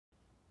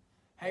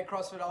Hey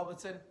CrossFit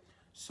Alberton.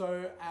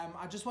 So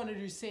I just wanted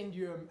to send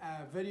you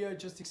a video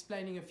just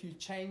explaining a few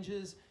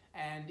changes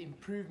and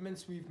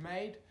improvements we've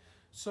made.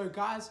 So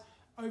guys,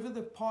 over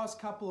the past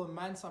couple of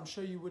months, I'm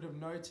sure you would have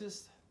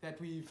noticed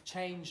that we've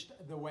changed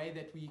the way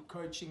that we're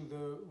coaching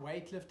the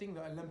weightlifting,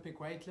 the Olympic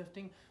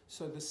weightlifting,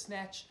 so the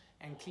snatch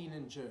and clean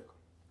and jerk.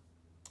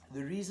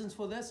 The reasons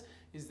for this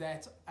is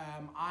that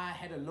I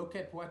had a look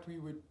at what we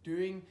were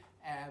doing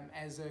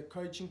as a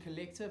coaching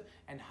collective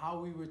and how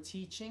we were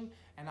teaching,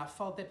 and I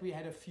felt that we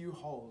had a few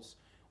holes.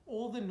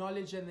 All the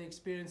knowledge and the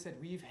experience that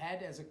we've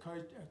had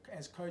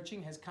as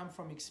coaching has come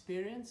from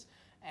experience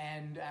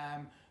and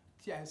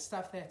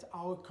stuff that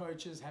our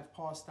coaches have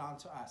passed down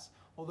to us.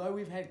 Although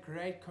we've had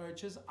great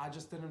coaches, I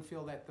just didn't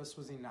feel that this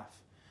was enough.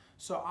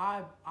 So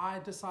I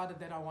decided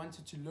that I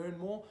wanted to learn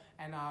more,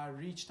 and I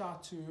reached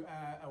out to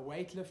a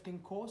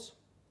weightlifting course,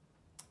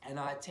 and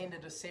I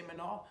attended a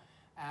seminar,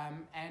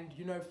 and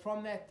you know,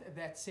 from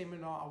that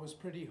seminar I was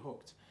pretty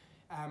hooked.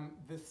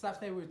 The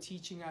stuff they were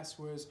teaching us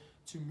was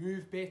to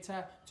move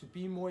better, to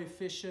be more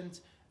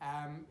efficient,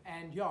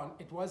 and yeah,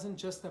 it wasn't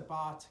just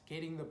about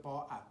getting the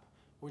bar up,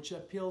 which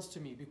appeals to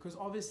me because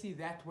obviously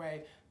that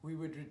way we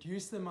would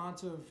reduce the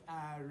amount of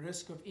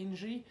risk of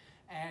injury,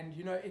 and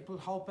you know, it will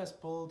help us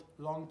build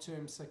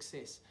long-term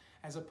success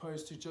as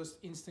opposed to just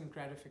instant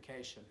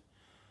gratification.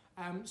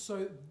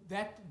 So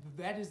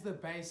that is the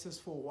basis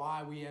for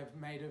why we have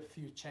made a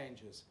few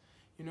changes.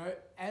 You know,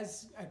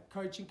 as a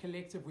coaching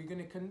collective, we're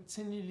going to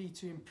continually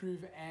to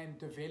improve and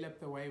develop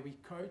the way we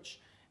coach,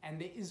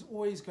 and there is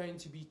always going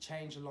to be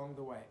change along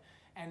the way.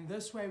 And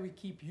this way we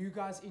keep you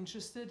guys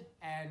interested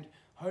and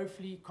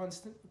hopefully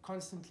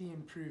constantly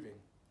improving.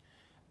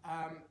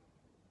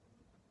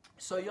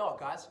 So yeah,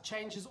 guys,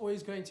 change is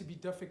always going to be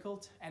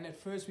difficult, and at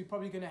first we're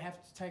probably going to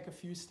have to take a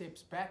few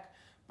steps back,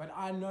 but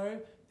I know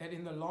that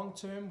in the long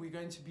term we're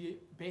going to be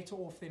better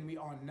off than we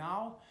are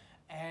now,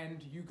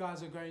 and you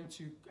guys are going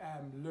to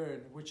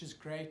learn, which is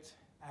great.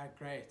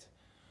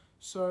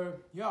 So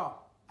yeah,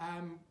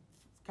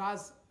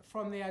 guys,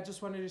 from there I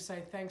just wanted to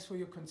say thanks for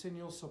your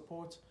continual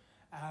support.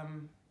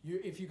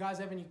 If you guys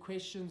have any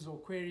questions or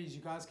queries,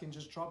 you guys can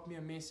just drop me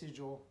a message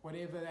or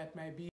whatever that may be.